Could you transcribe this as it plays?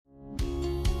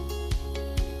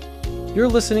You're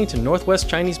listening to Northwest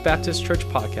Chinese Baptist Church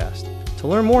podcast. To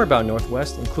learn more about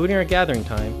Northwest, including our gathering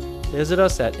time, visit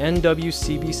us at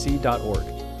nwcbc.org.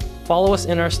 Follow us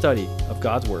in our study of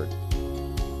God's Word.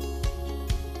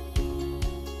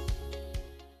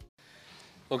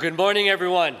 Well, good morning,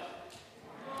 everyone.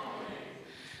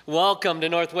 Welcome to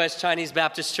Northwest Chinese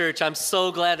Baptist Church. I'm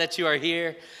so glad that you are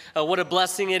here. What a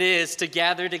blessing it is to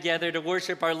gather together to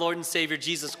worship our Lord and Savior,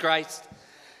 Jesus Christ.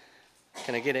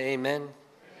 Can I get an amen?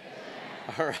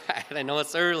 All right, I know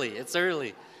it's early. It's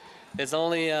only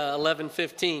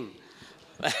 11:15.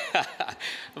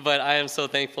 But I am so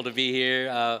thankful to be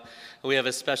here. We have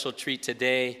a special treat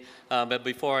today. But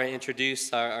before I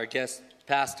introduce our guest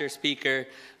pastor, speaker,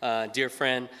 dear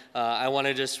friend, I want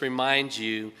to just remind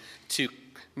you to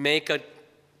make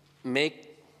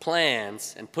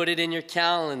plans and put it in your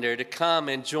calendar to come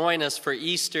and join us for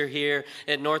Easter here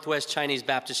at Northwest Chinese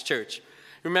Baptist Church.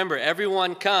 Remember,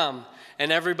 everyone come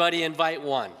and everybody invite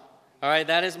one. All right,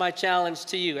 that is my challenge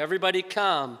to you. Everybody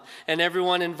come and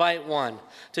everyone invite one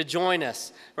to join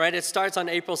us. Right, it starts on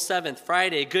April 7th,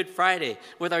 Friday, Good Friday,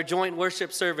 with our joint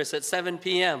worship service at 7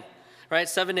 p.m. Right,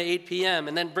 7 to 8 p.m.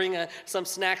 And then bring some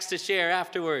snacks to share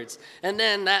afterwards. And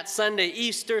then that Sunday,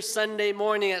 Easter Sunday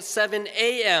morning at 7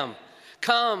 a.m.,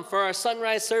 come for our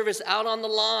sunrise service out on the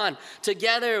lawn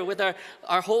together with our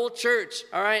whole church,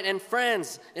 all right? And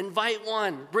friends, invite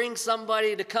one. Bring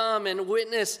somebody to come and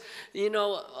witness,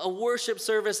 a worship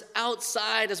service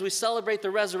outside as we celebrate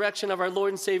the resurrection of our Lord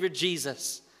and Savior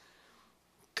Jesus.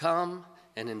 Come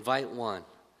and invite one.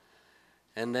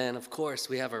 And then, of course,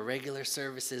 we have our regular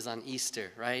services on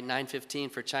Easter, right?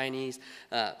 9:15 for Chinese,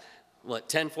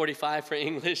 10:45 for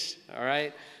English, all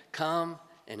right? Come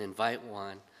and invite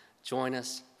one. Join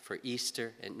us for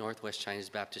Easter at Northwest Chinese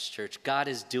Baptist Church. God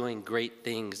is doing great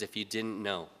things if you didn't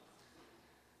know.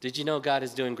 Did you know God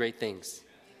is doing great things?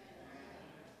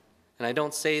 And I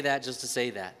don't say that just to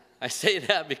say that. I say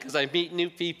that because I meet new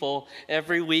people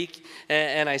every week,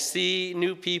 and I see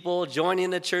new people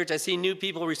joining the church. I see new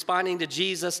people responding to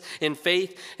Jesus in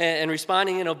faith and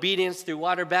responding in obedience through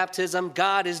water baptism.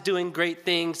 God is doing great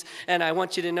things, and I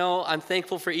want you to know I'm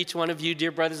thankful for each one of you,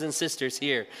 dear brothers and sisters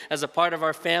here, as a part of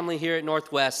our family here at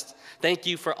Northwest. Thank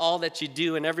you for all that you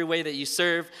do and every way that you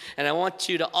serve, and I want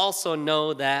you to also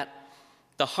know that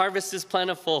the harvest is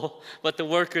plentiful, but the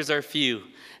workers are few.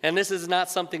 And this is not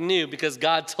something new because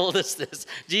God told us this.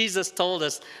 Jesus told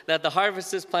us that the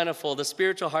harvest is plentiful, the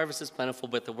spiritual harvest is plentiful,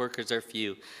 but the workers are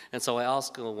few. And so I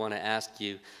also want to ask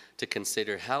you to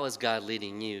consider, how is God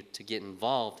leading you to get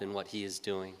involved in what he is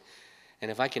doing?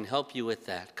 And if I can help you with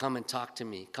that, come and talk to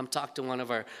me. Come talk to one of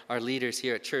our leaders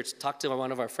here at church. Talk to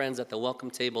one of our friends at the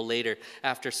welcome table later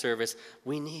after service.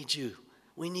 We need you.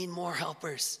 We need more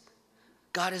helpers.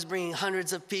 God is bringing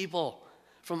hundreds of people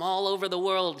from all over the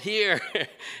world here,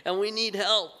 and we need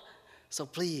help. So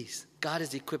please, God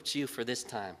has equipped you for this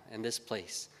time and this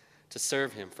place to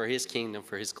serve him for his kingdom,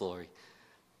 for his glory.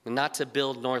 And not to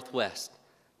build Northwest,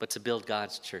 but to build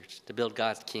God's church, to build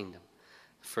God's kingdom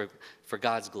for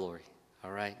God's glory,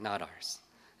 all right, not ours.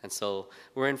 And so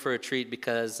we're in for a treat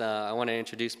because I want to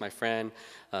introduce my friend,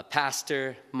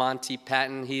 Pastor Monty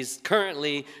Patton. He's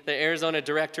currently the Arizona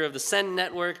director of the Send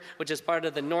Network, which is part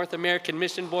of the North American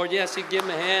Mission Board. Yes, you give him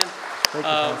a hand. Thank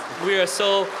you, we are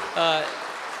so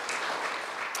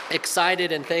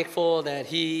excited and thankful that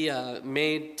he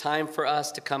made time for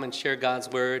us to come and share God's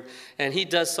word. And he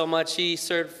does so much. He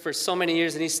served for so many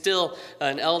years, and he's still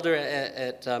an elder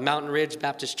at Mountain Ridge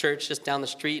Baptist Church just down the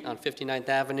street on 59th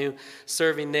Avenue,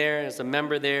 serving there as a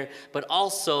member there, but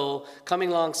also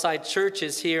coming alongside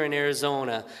churches here in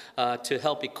Arizona to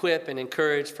help equip and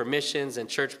encourage for missions and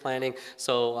church planting.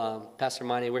 So, Pastor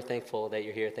Monty, we're thankful that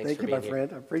you're here. Thanks for being here. Thank you, my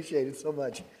friend. I appreciate it so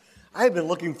much. I've been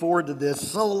looking forward to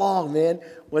this so long, man.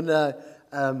 When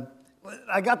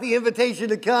I got the invitation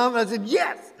to come, I said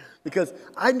yes, because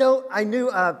I knew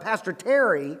Pastor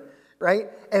Terry, right?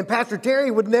 And Pastor Terry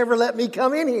would never let me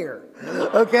come in here,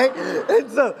 okay?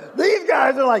 And so these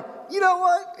guys are like, you know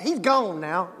what? He's gone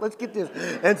now. Let's get this.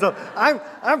 And so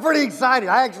I'm pretty excited.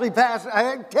 I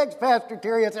text Pastor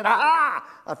Terry. I said, aha!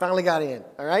 I finally got in.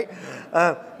 All right.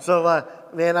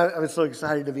 Man, I was so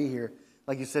excited to be here.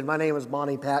 Like you said, my name is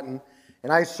Monty Patton,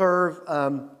 and I serve,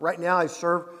 right now I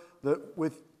serve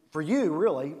for you,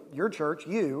 really, your church,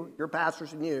 your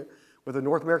pastors and you, with the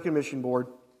North American Mission Board,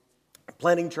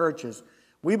 planting churches.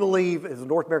 We believe, as the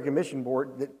North American Mission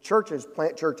Board, that churches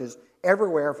plant churches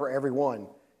everywhere for everyone.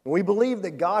 And we believe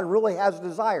that God really has a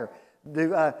desire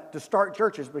to start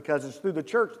churches because it's through the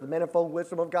church the manifold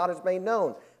wisdom of God is made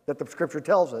known, that the Scripture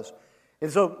tells us.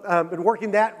 And so I've been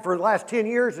working that for the last 10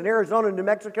 years in Arizona and New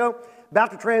Mexico.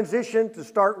 about to transition to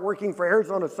start working for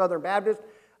Arizona Southern Baptist,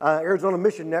 Arizona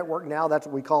Mission Network now, that's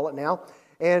what we call it now.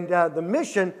 And the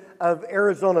mission of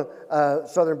Arizona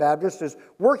Southern Baptist is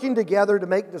working together to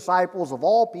make disciples of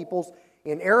all peoples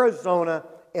in Arizona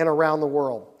and around the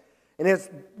world. And it's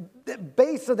the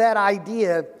base of that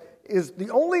idea is the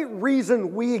only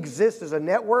reason we exist as a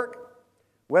network,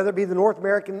 whether it be the North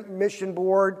American Mission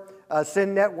Board,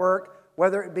 SEND Network,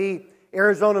 whether it be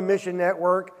Arizona Mission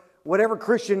Network, whatever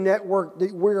Christian network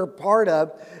that we're a part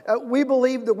of, we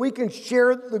believe that we can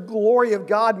share the glory of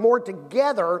God more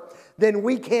together than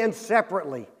we can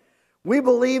separately. We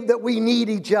believe that we need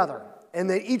each other and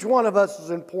that each one of us is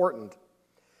important.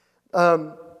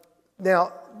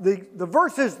 Now, the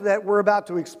verses that we're about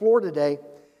to explore today,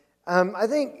 I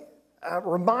think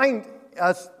remind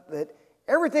us that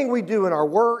everything we do in our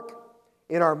work,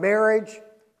 in our marriage,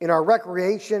 in our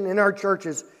recreation, in our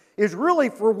churches, is really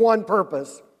for one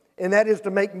purpose, and that is to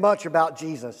make much about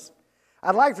Jesus.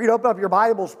 I'd like for you to open up your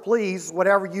Bibles, please,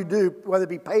 whatever you do, whether it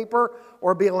be paper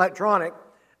or be electronic,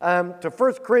 to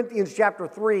 1 Corinthians chapter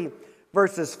 3,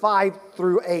 verses 5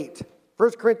 through 8.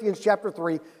 1 Corinthians chapter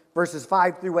 3, verses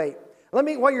 5 through 8.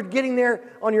 While you're getting there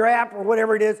on your app or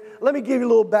whatever it is, let me give you a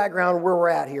little background on where we're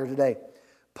at here today.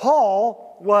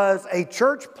 Paul was a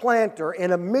church planter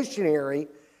and a missionary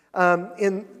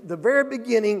in the very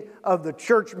beginning of the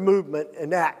church movement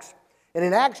in Acts. And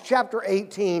in Acts chapter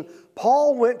 18,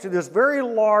 Paul went to this very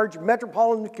large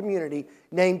metropolitan community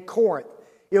named Corinth.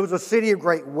 It was a city of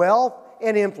great wealth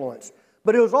and influence,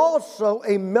 but it was also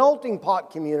a melting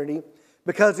pot community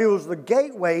because it was the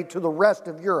gateway to the rest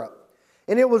of Europe.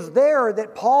 And it was there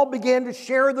that Paul began to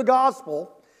share the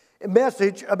gospel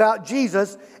message about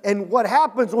Jesus. And what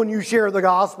happens when you share the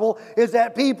gospel is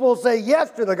that people say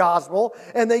yes to the gospel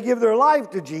and they give their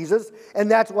life to Jesus.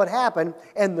 And that's what happened.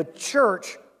 And the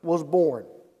church was born.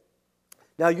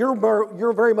 Now,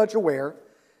 you're very much aware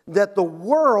that the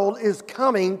world is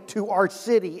coming to our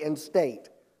city and state.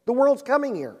 The world's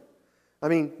coming here. I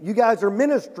mean, you guys are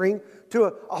ministering to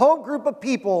a whole group of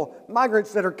people,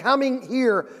 migrants that are coming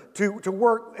here to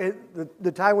work,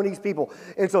 the Taiwanese people.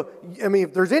 And so, I mean,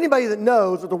 if there's anybody that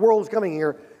knows that the world is coming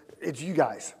here, it's you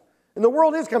guys. And the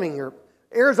world is coming here.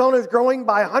 Arizona is growing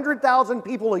by 100,000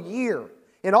 people a year.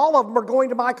 And all of them are going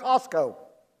to my Costco.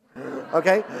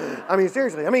 Okay? I mean,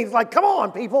 seriously. I mean, it's like, come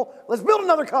on, people. Let's build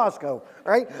another Costco.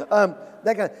 Right?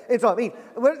 And so, I mean,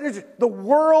 the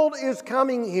world is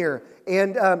coming here.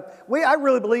 And I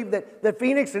really believe that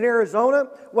Phoenix and Arizona,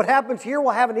 what happens here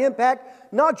will have an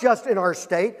impact, not just in our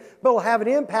state, but will have an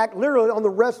impact literally on the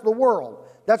rest of the world.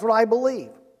 That's what I believe.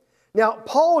 Now,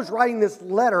 Paul is writing this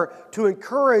letter to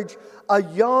encourage a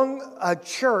young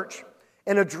church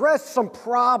and address some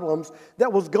problems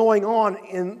that was going on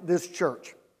in this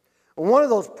church. One of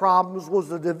those problems was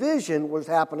the division was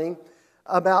happening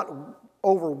about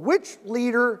over which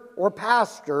leader or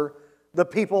pastor the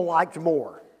people liked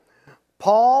more,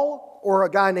 Paul or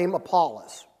a guy named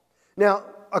Apollos. Now,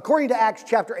 according to Acts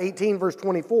chapter 18, verse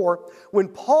 24, when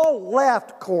Paul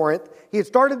left Corinth, he had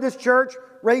started this church,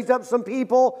 raised up some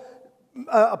people,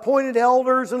 appointed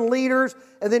elders and leaders,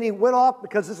 and then he went off,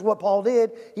 because this is what Paul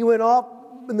did, he went off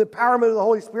in the empowerment of the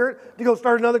Holy Spirit to go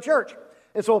start another church.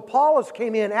 And so Apollos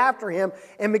came in after him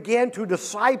and began to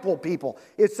disciple people.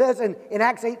 It says in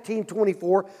Acts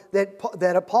 18:24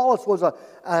 that Apollos was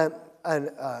an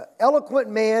eloquent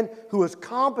man who was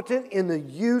competent in the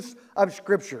use of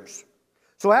scriptures.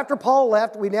 So after Paul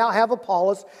left, we now have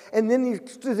Apollos, and then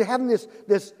you're having this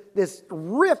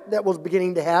rift that was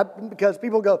beginning to happen because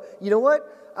people go, you know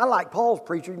what? I like Paul's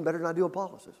preaching better than I do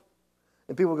Apollos'.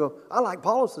 And people go, I like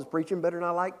Apollos' preaching better than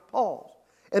I like Paul's.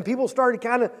 And people started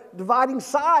kind of dividing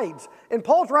sides. And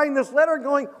Paul's writing this letter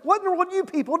going, what are you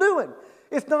people doing?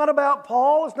 It's not about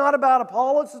Paul. It's not about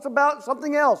Apollos. It's about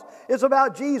something else. It's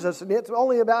about Jesus, and it's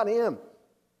only about him.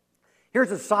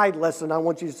 Here's a side lesson I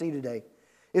want you to see today,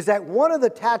 is that one of the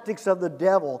tactics of the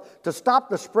devil to stop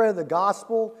the spread of the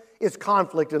gospel is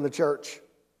conflict in the church.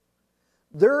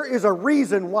 There is a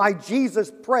reason why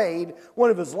Jesus prayed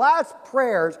one of his last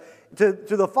prayers to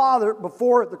the Father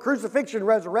before the crucifixion and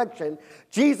resurrection.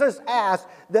 Jesus asked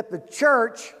that the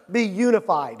church be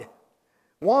unified.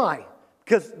 Why?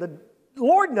 Because the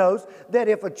Lord knows that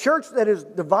if a church that is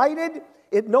divided,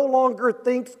 it no longer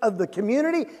thinks of the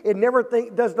community. It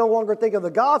does no longer think of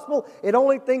the gospel. It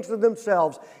only thinks of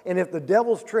themselves. And if the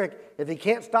devil's trick, if he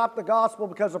can't stop the gospel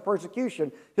because of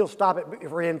persecution, he'll stop it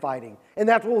for infighting. And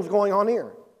that's what was going on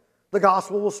here. The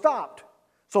gospel was stopped.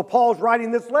 So Paul's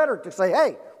writing this letter to say,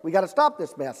 hey, we got to stop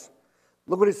this mess.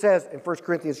 Look what it says in 1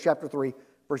 Corinthians chapter 3,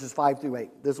 verses 5 through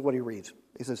 8. This is what he reads.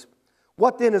 He says,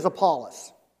 what then is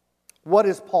Apollos? What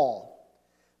is Paul?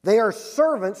 They are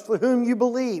servants to whom you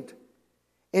believed.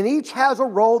 And each has a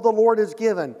role the Lord has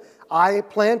given. I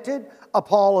planted,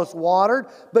 Apollos watered,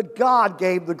 but God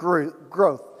gave the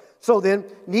growth. So then,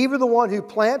 neither the one who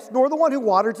plants nor the one who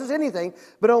waters is anything,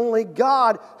 but only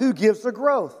God who gives the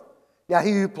growth. Now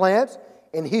he who plants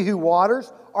and he who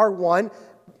waters are one,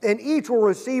 and each will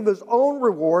receive his own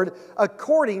reward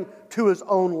according to his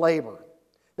own labor.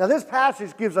 Now this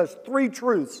passage gives us three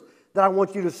truths that I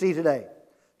want you to see today.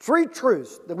 Three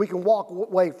truths that we can walk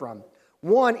away from.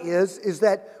 One is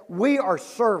that we are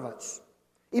servants.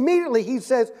 Immediately he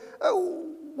says,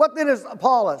 oh, what then is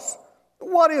Apollos?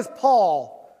 What is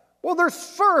Paul? Well, they're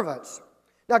servants.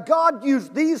 Now God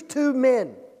used these two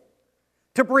men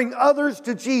to bring others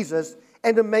to Jesus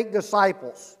and to make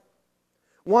disciples.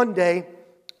 One day,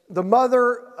 the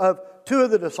mother of two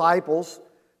of the disciples,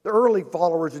 the early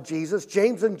followers of Jesus,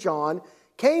 James and John,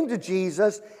 came to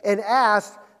Jesus and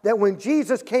asked that when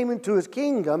Jesus came into his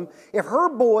kingdom, if her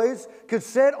boys could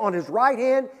sit on his right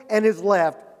hand and his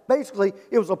left. Basically,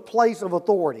 it was a place of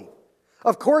authority.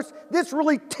 Of course, this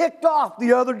really ticked off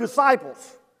the other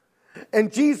disciples.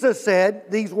 And Jesus said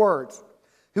these words,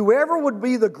 whoever would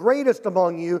be the greatest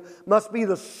among you must be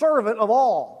the servant of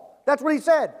all. That's what he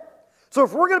said. So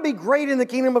if we're going to be great in the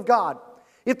kingdom of God,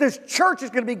 if this church is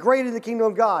going to be great in the kingdom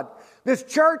of God, this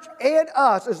church and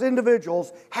us as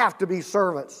individuals have to be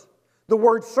servants. The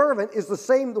word servant is the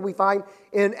same that we find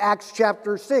in Acts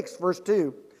chapter 6, verse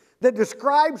 2, that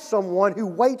describes someone who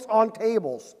waits on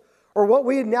tables, or what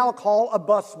we now call a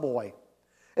busboy.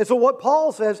 And so what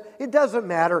Paul says, it doesn't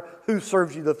matter who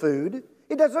serves you the food.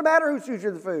 It doesn't matter who serves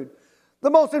you the food. The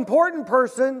most important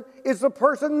person is the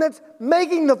person that's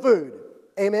making the food.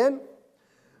 Amen?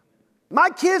 My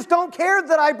kids don't care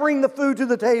that I bring the food to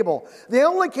the table. They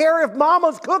only care if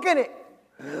mama's cooking it.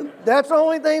 That's the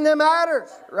only thing that matters,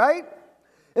 right?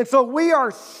 And so we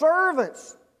are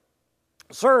servants.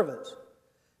 Servants.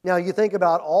 Now you think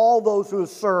about all those who have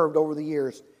served over the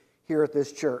years here at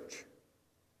this church.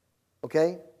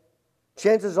 Okay?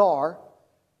 Chances are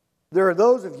there are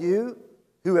those of you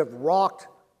who have rocked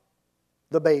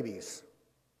the babies,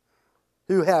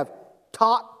 who have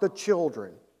taught the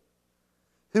children,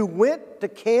 who went to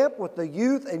camp with the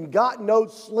youth and got no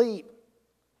sleep,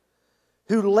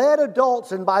 who led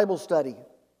adults in Bible study.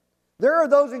 There are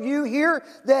those of you here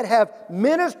that have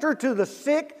ministered to the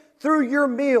sick through your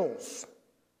meals.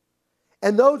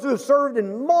 And those who have served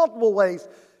in multiple ways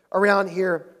around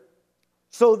here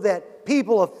so that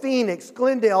people of Phoenix,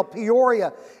 Glendale,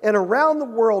 Peoria, and around the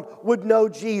world would know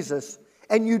Jesus.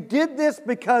 And you did this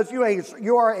because you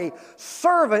are a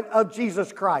servant of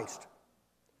Jesus Christ.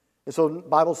 And so the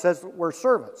Bible says that we're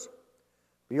servants.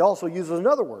 He also uses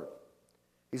another word.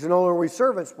 He said, not only are we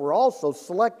servants, we're also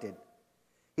selected.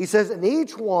 He says, and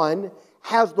each one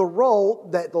has the role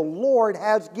that the Lord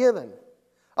has given.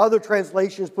 Other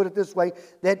translations put it this way,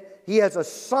 that he has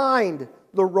assigned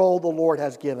the role the Lord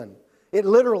has given. It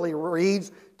literally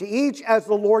reads, to each as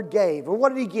the Lord gave. And what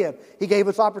did he give? He gave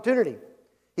us opportunity.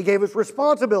 He gave us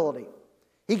responsibility.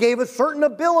 He gave us certain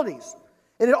abilities.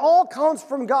 And it all comes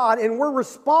from God, and we're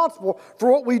responsible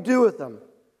for what we do with them.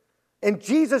 And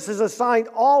Jesus has assigned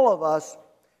all of us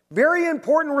very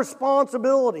important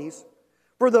responsibilities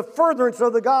for the furtherance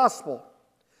of the gospel.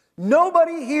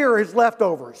 Nobody here is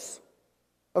leftovers.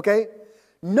 Okay?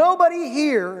 Nobody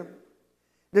here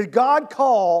did God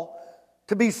call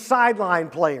to be sideline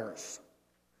players.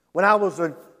 When I was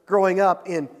growing up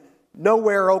in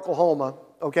Nowhere, Oklahoma,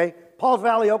 okay? Pauls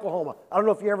Valley, Oklahoma. I don't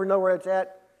know if you ever know where it's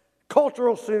at.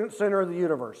 Cultural center of the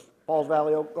universe, Pauls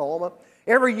Valley, Oklahoma.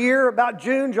 Every year, about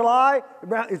June, July,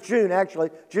 it's June actually,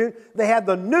 June, they have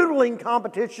the noodling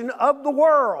competition of the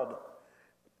world.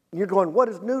 And you're going, what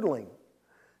is noodling?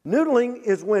 Noodling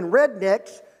is when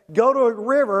rednecks go to a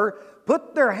river,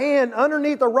 put their hand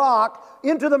underneath a rock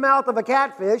into the mouth of a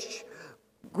catfish,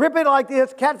 grip it like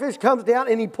this, catfish comes down,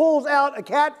 and he pulls out a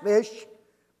catfish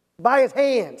by his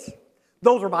hands.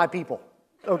 Those are my people,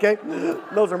 okay?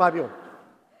 Those are my people.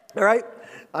 All right?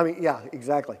 I mean, yeah,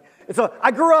 exactly. And so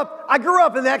I grew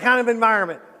up in that kind of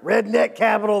environment. Redneck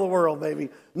capital of the world, baby.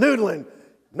 Noodling.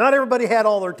 Not everybody had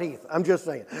all their teeth. I'm just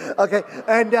saying. Okay?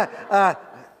 And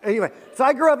anyway, so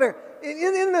I grew up there.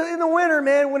 In the winter,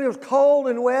 man, when it was cold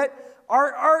and wet,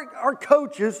 our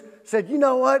coaches said, you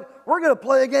know what? We're going to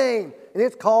play a game. And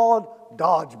it's called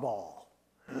dodgeball.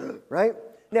 Right?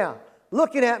 Now,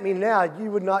 looking at me now,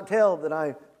 you would not tell that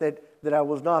I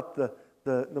was not the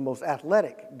the most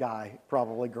athletic guy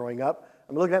probably growing up.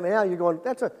 I'm looking at me now, you're going,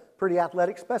 that's a pretty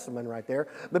athletic specimen right there.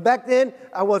 But back then,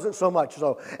 I wasn't so much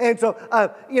so. And so,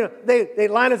 they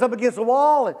line us up against the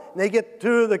wall, and they get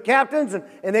to the captains,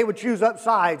 and they would choose up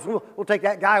sides. We'll take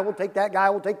that guy, we'll take that guy,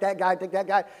 we'll take that guy, take that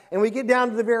guy. And we get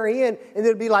down to the very end, and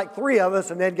there'd be like 3 of us,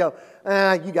 and they'd go,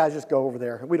 you guys just go over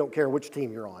there. We don't care which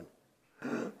team you're on.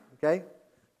 Okay?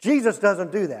 Jesus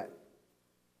doesn't do that.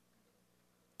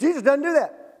 Jesus doesn't do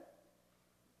that.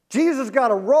 Jesus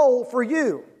got a role for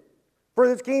you, for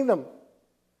this kingdom.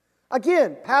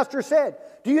 Again, Pastor said,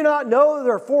 do you not know that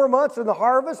there are 4 months in the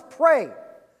harvest? Pray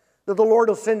that the Lord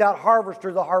will send out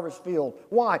harvesters to the harvest field.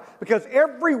 Why? Because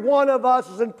every one of us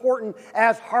is important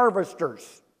as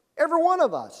harvesters. Every one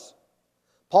of us.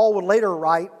 Paul would later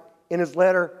write in his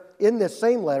letter, in this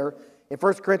same letter, in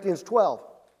 1 Corinthians 12,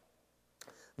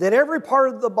 that every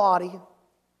part of the body,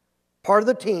 part of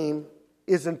the team,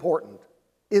 is important,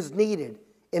 is needed,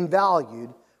 and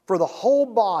valued for the whole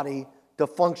body to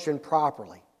function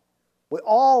properly. We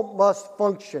all must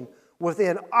function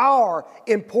within our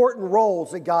important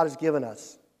roles that God has given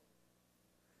us.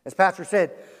 As Pastor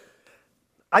said,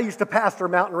 I used to pastor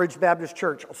Mountain Ridge Baptist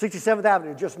Church on 67th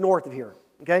Avenue, just north of here.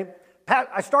 Okay,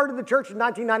 I started the church in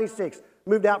 1996,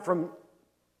 moved out from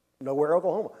nowhere,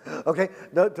 Oklahoma, okay,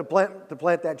 to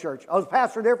plant that church. I was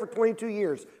pastor there for 22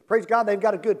 years. Praise God, they've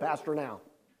got a good pastor now.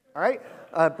 All right,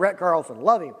 Brett Carlson,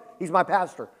 love him. He's my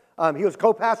pastor. He was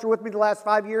co-pastor with me the last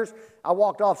 5 years. I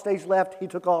walked off stage left. He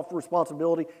took off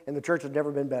responsibility, and the church has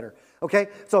never been better. Okay,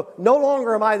 so no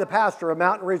longer am I the pastor of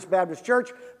Mountain Ridge Baptist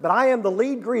Church, but I am the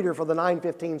lead greeter for the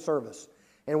 9:15 service.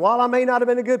 And while I may not have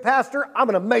been a good pastor, I'm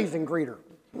an amazing greeter.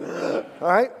 All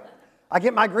right, I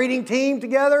get my greeting team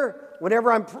together.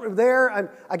 Whenever I'm there,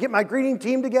 I get my greeting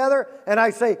team together, and I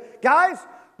say, guys,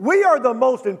 we are the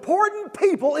most important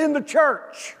people in the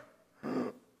church.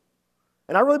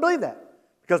 And I really believe that.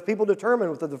 Because people determine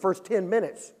within the first 10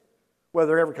 minutes whether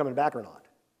they're ever coming back or not.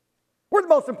 We're the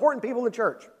most important people in the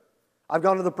church. I've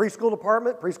gone to the preschool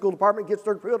department. Preschool department gets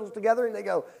their pupils together and they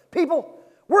go, people,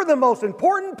 we're the most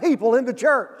important people in the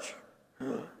church.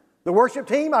 The worship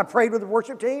team, I prayed with the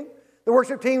worship team. The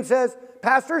worship team says,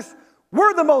 pastors,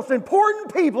 we're the most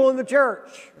important people in the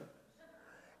church.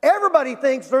 Everybody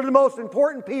thinks they're the most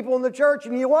important people in the church,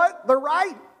 and you know what? They're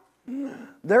right.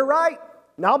 They're right.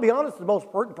 Now, I'll be honest, the most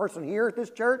important person here at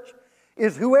this church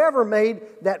is whoever made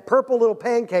that purple little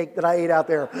pancake that I ate out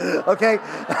there. Okay?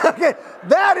 Okay,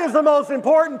 that is the most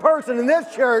important person in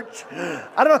this church.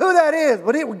 I don't know who that is,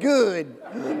 but it was good.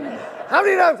 How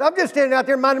many times? I'm just standing out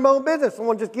there minding my own business.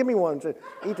 Someone just give me one and say,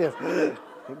 eat this.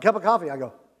 A cup of coffee. I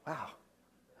go, wow.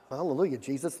 Hallelujah,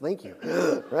 Jesus, thank you.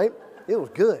 Right? It was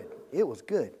good. It was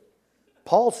good.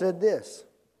 Paul said this,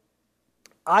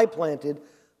 I planted,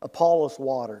 Apollos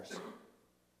waters.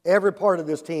 Every part of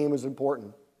this team is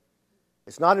important.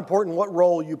 It's not important what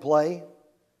role you play.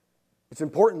 It's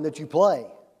important that you play.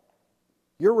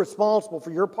 You're responsible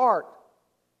for your part.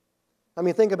 I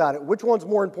mean, think about it. Which one's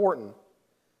more important?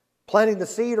 Planting the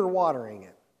seed or watering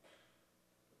it?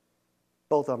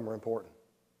 Both of them are important.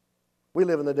 We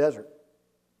live in the desert.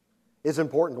 It's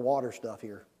important to water stuff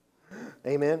here.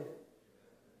 Amen?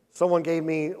 Someone gave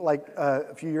me,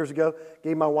 a few years ago,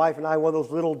 gave my wife and I one of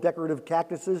those little decorative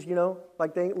cactuses, little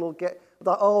cat. I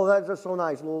thought, oh, that's just so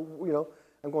nice.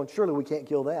 I'm going, surely we can't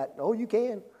kill that. Oh, you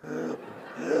can.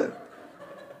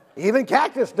 Even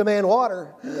cactus demand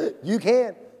water. You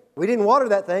can. We didn't water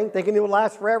that thing thinking it would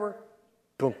last forever.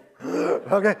 Boom.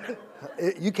 Okay.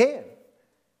 You can.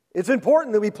 It's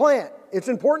important that we plant. It's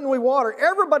important that we water.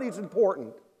 Everybody's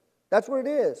important. That's what it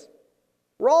is.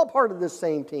 We're all part of this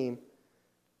same team.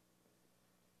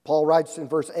 Paul writes in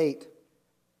verse 8,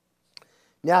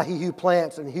 now he who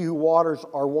plants and he who waters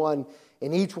are one,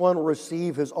 and each one will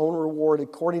receive his own reward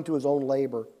according to his own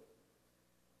labor.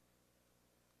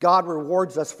 God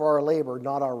rewards us for our labor,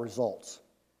 not our results.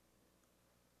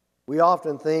 We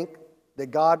often think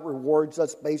that God rewards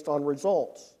us based on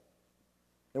results.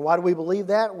 And why do we believe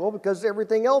that? Well, because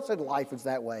everything else in life is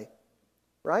that way,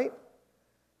 right?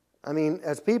 I mean,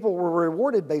 as people, we're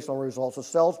rewarded based on results. A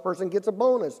salesperson gets a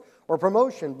bonus or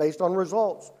promotion based on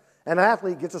results. An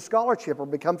athlete gets a scholarship or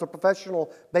becomes a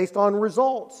professional based on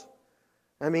results.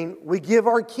 I mean, we give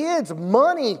our kids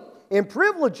money and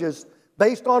privileges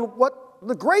based on what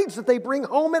the grades that they bring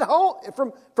home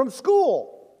from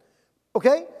school.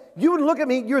 Okay? You would look at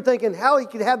me, you're thinking how he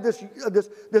could have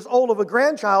this old of a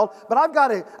grandchild, but I've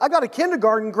got a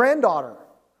kindergarten granddaughter.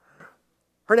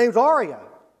 Her name's Aria.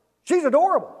 She's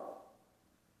adorable.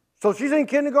 So she's in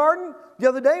kindergarten. The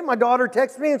other day, my daughter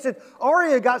texted me and said,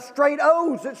 Aria got straight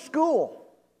O's at school.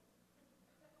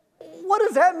 What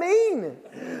does that mean?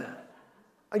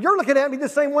 You're looking at me the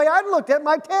same way I looked at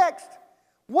my text.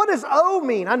 What does O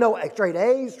mean? I know straight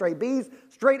A's, straight B's,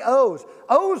 straight O's.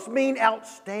 O's mean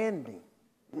outstanding.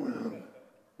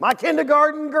 My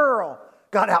kindergarten girl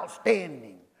got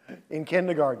outstanding in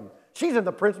kindergarten. She's in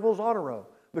the principal's honor roll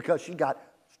because she got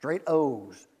straight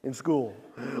O's in school.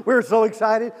 We were so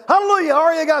excited. Hallelujah,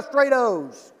 Aria got straight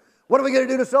O's. What are we going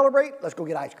to do to celebrate? Let's go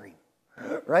get ice cream.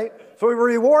 Right? So we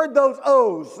reward those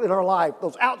O's in our life,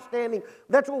 those outstanding.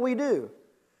 That's what we do.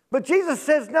 But Jesus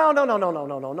says, no. I'm not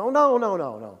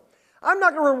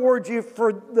going to reward you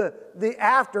for the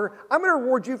after. I'm going to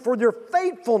reward you for your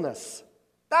faithfulness.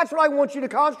 That's what I want you to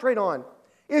concentrate on,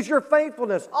 is your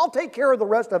faithfulness. I'll take care of the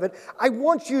rest of it. I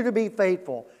want you to be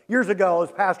faithful. Years ago, I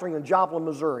was pastoring in Joplin,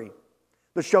 Missouri,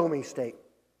 the Show Me State.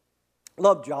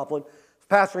 Loved Joplin.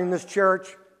 Pastoring this church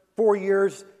 4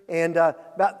 years, and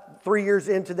about 3 years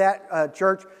into that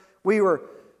church, we were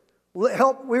in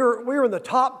the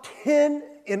top 10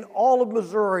 in all of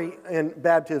Missouri in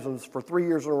baptisms for 3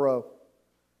 years in a row.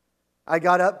 I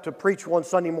got up to preach one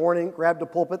Sunday morning, grabbed a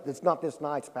pulpit that's not this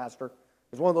nice, Pastor.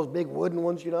 It's one of those big wooden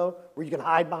ones, where you can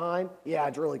hide behind. Yeah,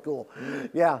 it's really cool.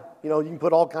 Yeah, you can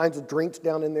put all kinds of drinks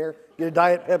down in there. Get a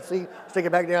Diet Pepsi, stick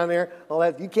it back down there. All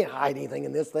that. You can't hide anything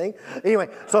in this thing. Anyway,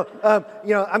 so,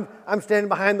 I'm standing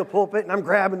behind the pulpit, and I'm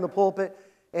grabbing the pulpit,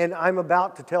 and I'm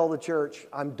about to tell the church,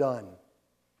 I'm done.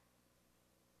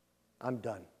 I'm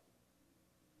done.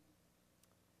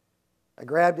 I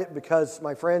grabbed it because,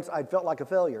 my friends, I felt like a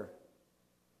failure.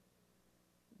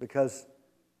 Because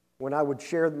when I would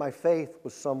share my faith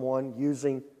with someone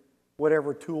using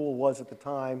whatever tool was at the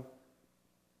time,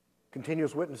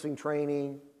 continuous witnessing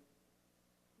training,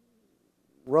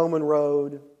 Roman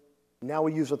road, now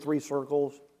we use the 3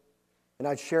 circles, and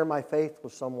I'd share my faith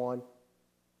with someone,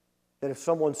 that if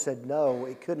someone said no,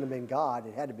 it couldn't have been God,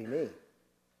 it had to be me.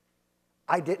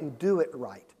 I didn't do it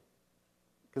right.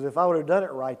 Because if I would have done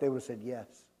it right, they would have said yes.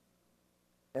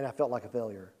 And I felt like a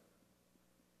failure.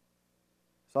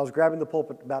 So I was grabbing the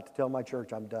pulpit about to tell my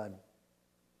church I'm done.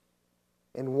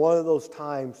 And one of those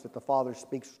times that the Father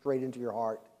speaks straight into your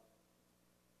heart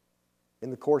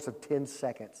in the course of 10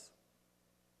 seconds.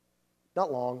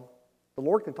 Not long. The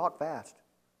Lord can talk fast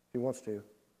if He wants to. In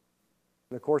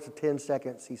the course of 10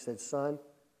 seconds, He said, son,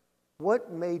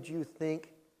 what made you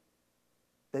think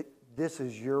that this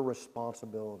is your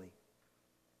responsibility?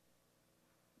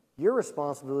 Your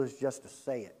responsibility is just to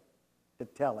say it, to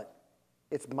tell it.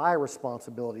 It's my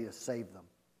responsibility to save them.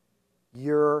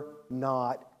 You're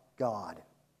not God.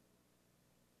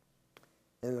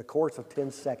 And in the course of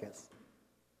 10 seconds,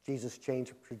 Jesus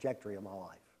changed the trajectory of my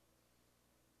life.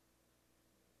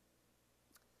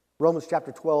 Romans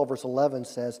chapter 12, verse 11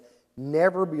 says,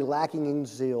 never be lacking in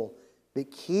zeal, but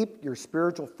keep your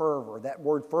spiritual fervor. That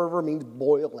word fervor means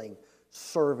boiling,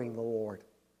 serving the Lord.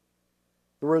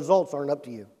 The results aren't up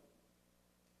to you.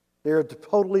 They're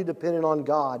totally dependent on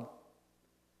God.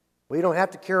 We don't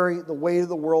have to carry the weight of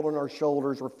the world on our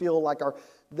shoulders or feel like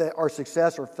our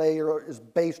success or failure is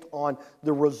based on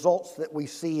the results that we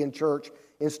see in church.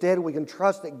 Instead, we can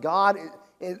trust that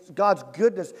God's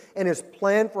goodness and His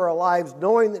plan for our lives,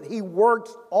 knowing that He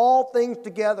works all things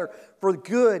together for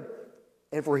good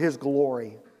and for His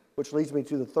glory. Which leads me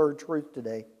to the third truth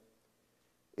today,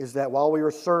 is that while we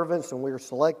are servants and we are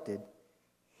selected,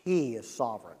 He is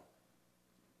sovereign.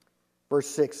 Verse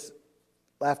 6,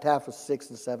 last half of 6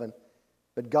 and 7.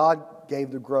 But God gave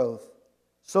the growth.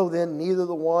 So then, neither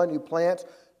the one who plants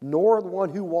nor the one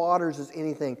who waters is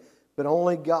anything, but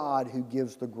only God who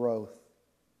gives the growth.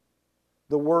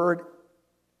 The word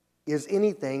is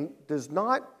anything does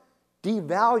not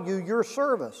devalue your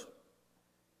service,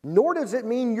 nor does it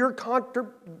mean your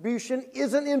contribution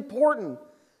isn't important,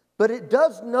 but it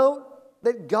does note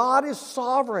that God is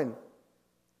sovereign.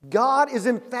 God is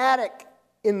emphatic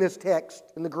in this text,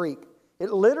 in the Greek.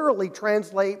 It literally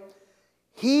translates,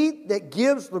 He that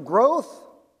gives the growth,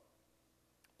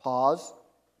 pause,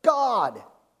 God.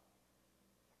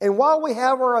 And while we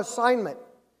have our assignment,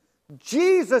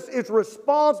 Jesus is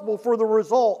responsible for the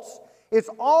results. It's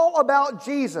all about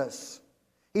Jesus.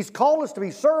 He's called us to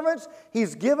be servants.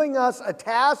 He's giving us a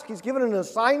task. He's given an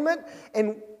assignment.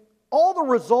 And all the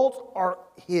results are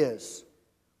His.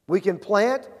 We can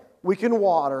plant, we can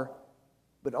water,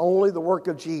 but only the work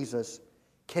of Jesus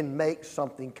can make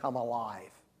something come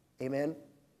alive. Amen?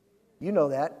 You know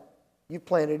that. You've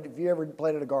planted, if you ever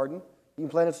planted a garden, you can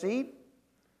plant a seed.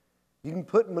 You can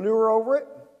put manure over it.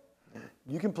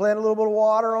 You can plant a little bit of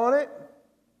water on it.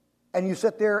 And you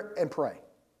sit there and pray.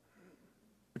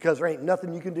 Because there ain't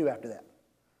nothing you can do after that,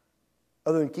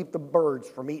 other than keep the birds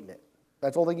from eating it.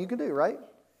 That's the only thing you can do, right?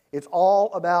 It's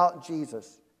all about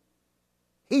Jesus.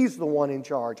 He's the one in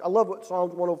charge. I love what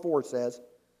Psalms 104 says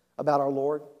about our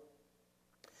Lord.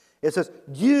 It says,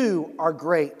 you are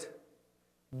great.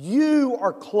 You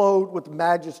are clothed with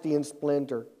majesty and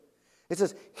splendor. It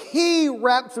says, he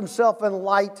wraps himself in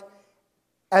light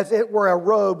as it were a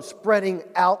robe spreading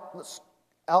out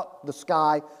the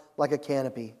sky like a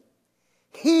canopy.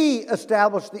 He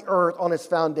established the earth on its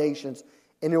foundations,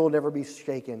 and it will never be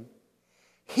shaken.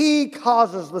 He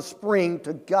causes the spring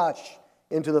to gush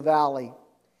into the valley.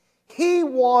 He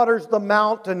waters the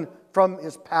mountain from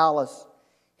his palace.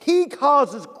 He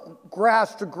causes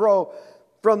grass to grow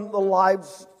from the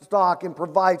livestock and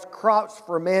provides crops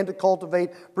for man to cultivate,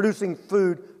 producing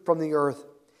food from the earth.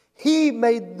 He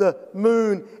made the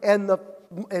moon and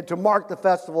to mark the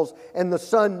festivals, and the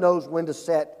sun knows when to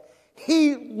set.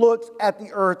 He looks at the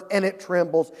earth and it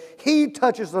trembles. He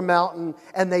touches the mountain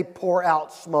and they pour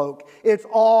out smoke. It's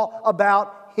all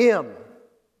about Him.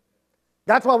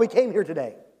 That's why we came here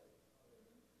today.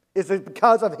 It's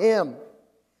because of Him.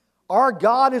 Our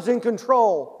God is in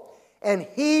control, and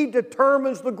He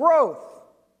determines the growth.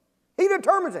 He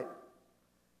determines it.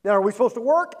 Now, are we supposed to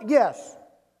work? Yes.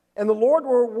 And the Lord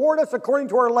will reward us according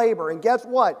to our labor. And guess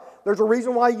what? There's a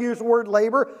reason why I use the word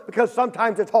labor, because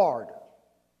sometimes it's hard.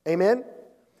 Amen?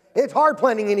 It's hard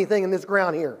planting anything in this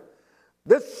ground here.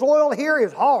 This soil here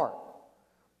is hard.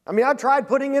 I mean, I tried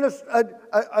putting in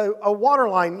a water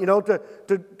line,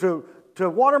 to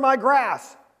water my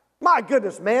grass. My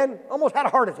goodness, man, almost had a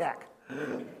heart attack.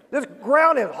 This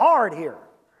ground is hard here.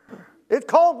 It's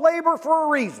called labor for a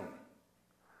reason.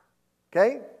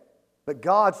 Okay? But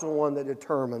God's the one that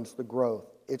determines the growth.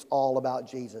 It's all about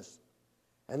Jesus.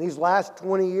 And these last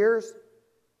 20 years,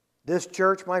 this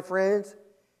church, my friends,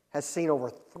 has seen over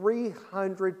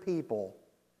 300 people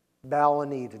bow a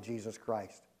knee to Jesus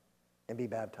Christ and be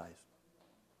baptized.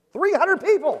 300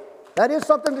 people! That is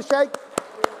something to shake.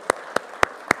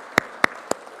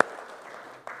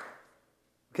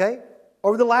 Okay?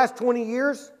 Over the last 20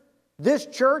 years, this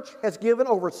church has given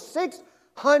over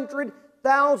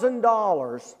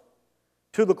 $600,000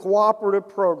 to the cooperative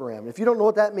program. If you don't know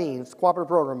what that means, cooperative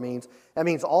program means, that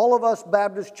means all of us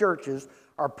Baptist churches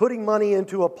are putting money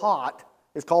into a pot.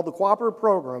 It's called the cooperative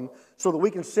program, so that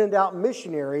we can send out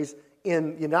missionaries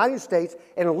in the United States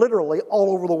and literally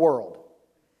all over the world.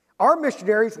 Our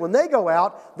missionaries, when they go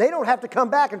out, they don't have to come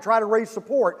back and try to raise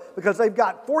support, because they've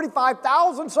got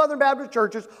 45,000 Southern Baptist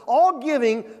churches all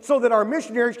giving so that our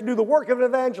missionaries can do the work of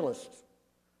evangelists.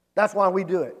 That's why we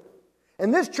do it.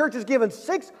 And this church has given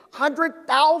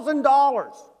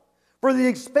 $600,000 for the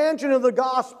expansion of the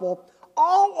gospel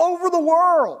all over the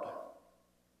world.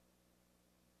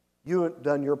 You have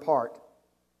done your part.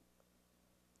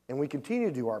 And we continue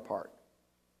to do our part.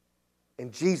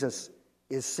 And Jesus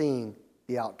is seeing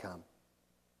the outcome.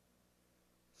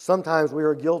 Sometimes we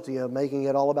are guilty of making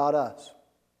it all about us.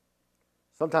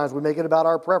 Sometimes we make it about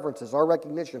our preferences, our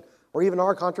recognition, or even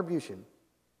our contribution.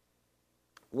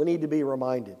 We need to be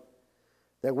reminded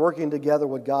that working together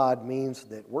with God means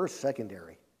that we're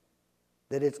secondary,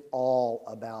 that it's all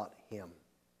about Him.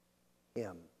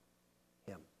 Him.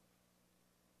 Him.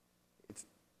 It's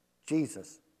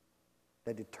Jesus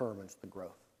that determines the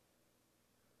growth.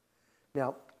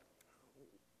 Now,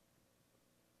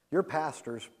 your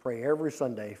pastors pray every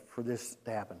Sunday for this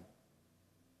to happen.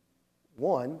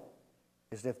 One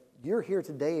is, if you're here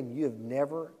today and you have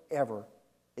never, ever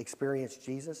experienced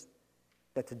Jesus,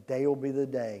 that today will be the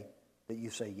day that you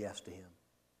say yes to Him.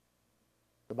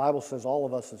 The Bible says all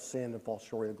of us have sinned and fall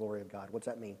short of the glory of God. What's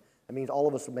that mean? That means all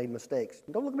of us have made mistakes.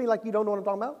 Don't look at me like you don't know what I'm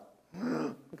talking about.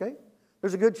 Okay?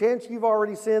 There's a good chance you've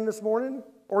already sinned this morning,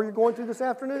 or you're going to this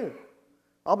afternoon.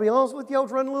 I'll be honest with you, I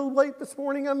was running a little late this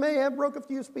morning. I may have broke a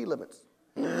few speed limits.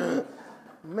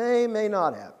 may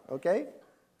not have, okay?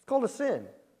 It's called a sin.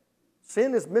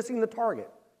 Sin is missing the target.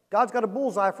 God's got a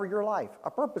bullseye for your life,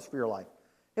 a purpose for your life.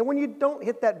 And when you don't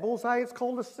hit that bullseye, it's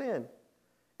called a sin.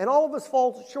 And all of us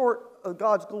fall short of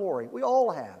God's glory. We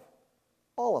all have.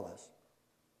 All of us.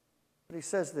 But He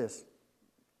says this,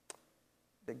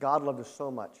 that God loved us so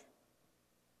much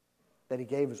that He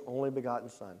gave His only begotten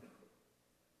Son,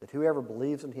 that whoever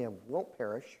believes in Him won't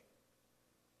perish,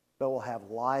 but will have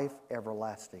life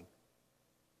everlasting.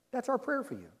 That's our prayer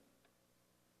for you.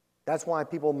 That's why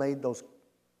people made those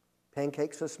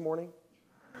pancakes this morning.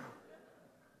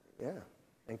 Yeah.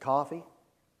 And coffee.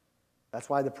 That's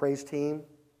why the praise team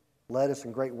led us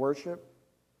in great worship.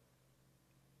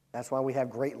 That's why we have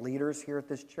great leaders here at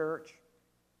this church.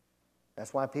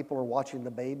 That's why people are watching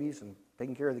the babies and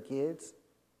taking care of the kids.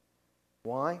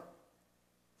 Why?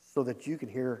 So that you can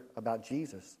hear about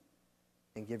Jesus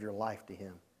and give your life to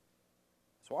Him.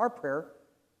 So our prayer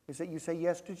is that you say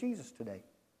yes to Jesus today.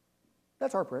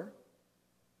 That's our prayer.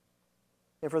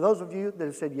 And for those of you that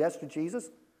have said yes to Jesus,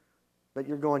 but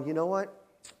you're going, you know what?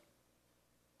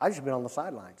 I've just been on the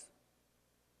sidelines.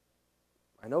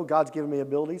 I know God's given me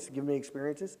abilities, given me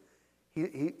experiences.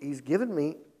 He's given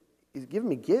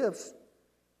me gifts.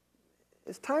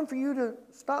 It's time for you to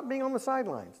stop being on the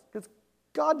sidelines, because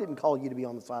God didn't call you to be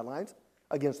on the sidelines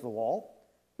against the wall.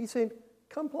 He said,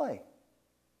 come play.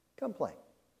 Come play.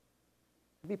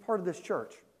 Be part of this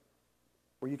church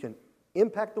where you can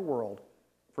impact the world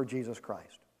for Jesus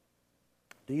Christ.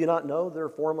 Do you not know there are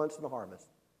 4 months in the harvest?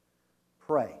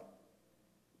 Pray.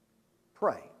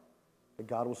 Pray that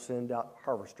God will send out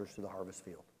harvesters to the harvest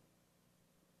field.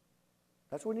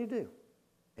 That's what you do.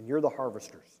 And you're the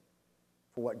harvesters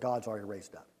for what God's already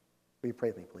raised up. Will you pray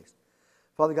with me, please?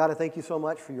 Father God, I thank you so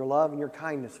much for your love and your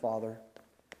kindness, Father,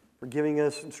 for giving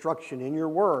us instruction in your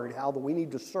word how that we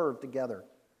need to serve together.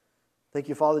 Thank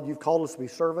you, Father, that you've called us to be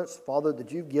servants. Father,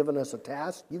 that you've given us a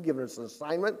task. You've given us an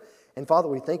assignment. And Father,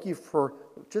 we thank you for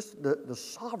just the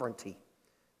sovereignty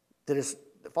that is,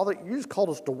 Father, you just called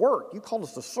us to work. You called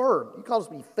us to serve. You called us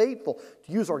to be faithful,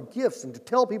 to use our gifts and to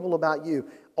tell people about you.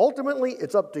 Ultimately,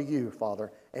 it's up to you,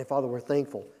 Father. And Father, we're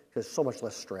thankful because so much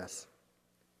less stress.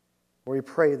 We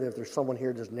pray that if there's someone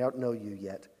here that does not know you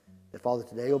yet, that Father,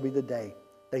 today will be the day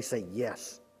they say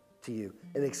yes to you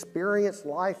and experience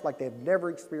life like they've never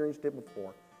experienced it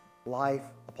before. Life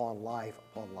upon life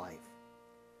upon life.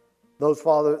 Those,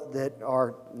 Father, that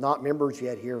are not members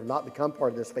yet here, have not become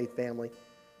part of this faith family,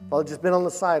 Father, just been on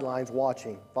the sidelines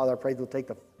watching. Father, I pray they'll take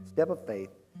the step of faith,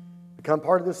 become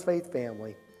part of this faith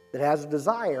family that has a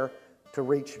desire to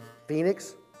reach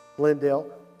Phoenix,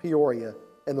 Glendale, Peoria,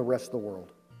 and the rest of the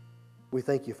world. We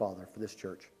thank you, Father, for this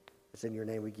church. It's in your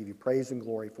name we give you praise and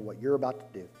glory for what you're about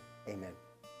to do. Amen.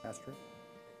 Pastor,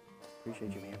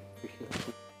 appreciate you, man. Appreciate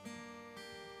you.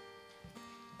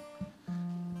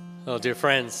 Oh, dear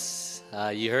friends,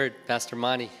 you heard Pastor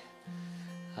Monty.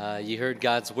 You heard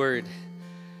God's word.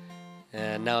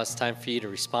 And now it's time for you to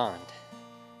respond.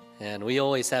 And we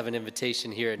always have an invitation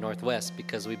here at Northwest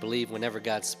because we believe whenever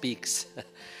God speaks,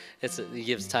 He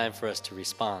gives time for us to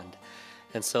respond.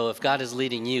 And so if God is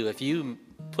leading you, if you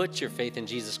put your faith in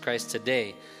Jesus Christ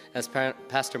today, as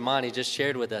Pastor Monty just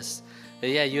shared with us, that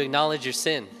you acknowledge your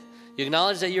sin. You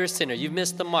acknowledge that you're a sinner. You've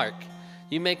missed the mark.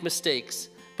 You make mistakes.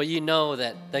 But you know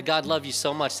that God loved you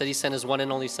so much that He sent His one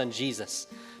and only Son, Jesus,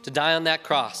 to die on that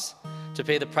cross, to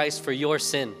pay the price for your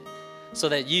sin, so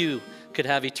that you could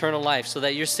have eternal life, so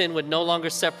that your sin would no longer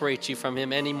separate you from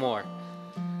Him anymore.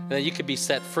 And that you could be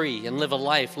set free and live the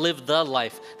life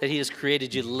that He has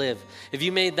created you to live. If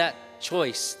you made that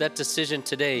choice, that decision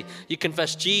today, you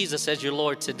confess Jesus as your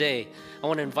Lord today, I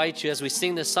want to invite you as we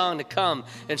sing this song to come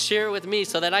and share it with me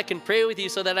so that I can pray with you,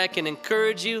 so that I can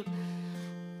encourage you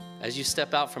as you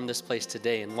step out from this place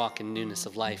today and walk in newness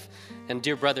of life. And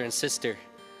dear brother and sister,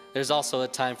 there's also a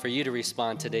time for you to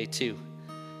respond today too.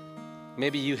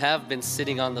 Maybe you have been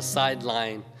sitting on the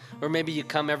sideline, or maybe you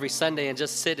come every Sunday and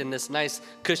just sit in this nice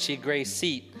cushy gray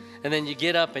seat, and then you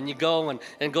get up and you go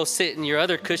and go sit in your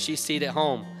other cushy seat at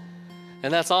home.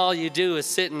 And that's all you do is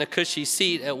sit in a cushy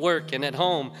seat at work and at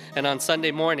home and on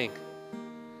Sunday morning.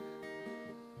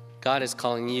 God is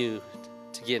calling you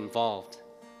to get involved,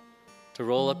 to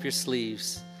roll up your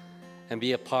sleeves and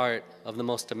be a part of the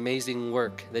most amazing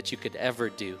work that you could ever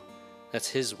do. That's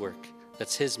His work.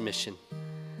 That's His mission.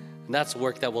 And that's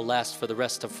work that will last for the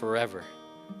rest of forever.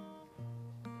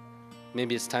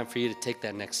 Maybe it's time for you to take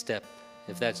that next step.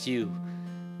 If that's you,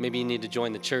 maybe you need to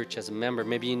join the church as a member.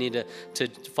 Maybe you need to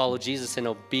follow Jesus in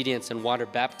obedience and water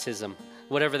baptism.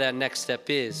 Whatever that next step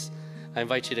is, I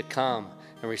invite you to come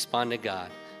and respond to God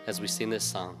as we sing this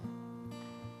song.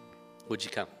 Would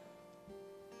you come?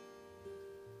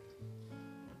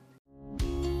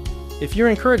 If you're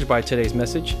encouraged by today's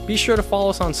message, be sure to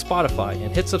follow us on Spotify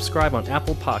and hit subscribe on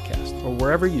Apple Podcasts or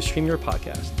wherever you stream your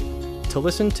podcast. To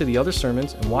listen to the other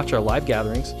sermons and watch our live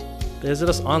gatherings, visit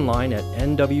us online at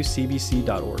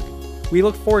nwcbc.org. We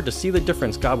look forward to see the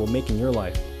difference God will make in your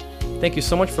life. Thank you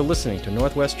so much for listening to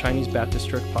Northwest Chinese Baptist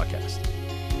Church Podcast.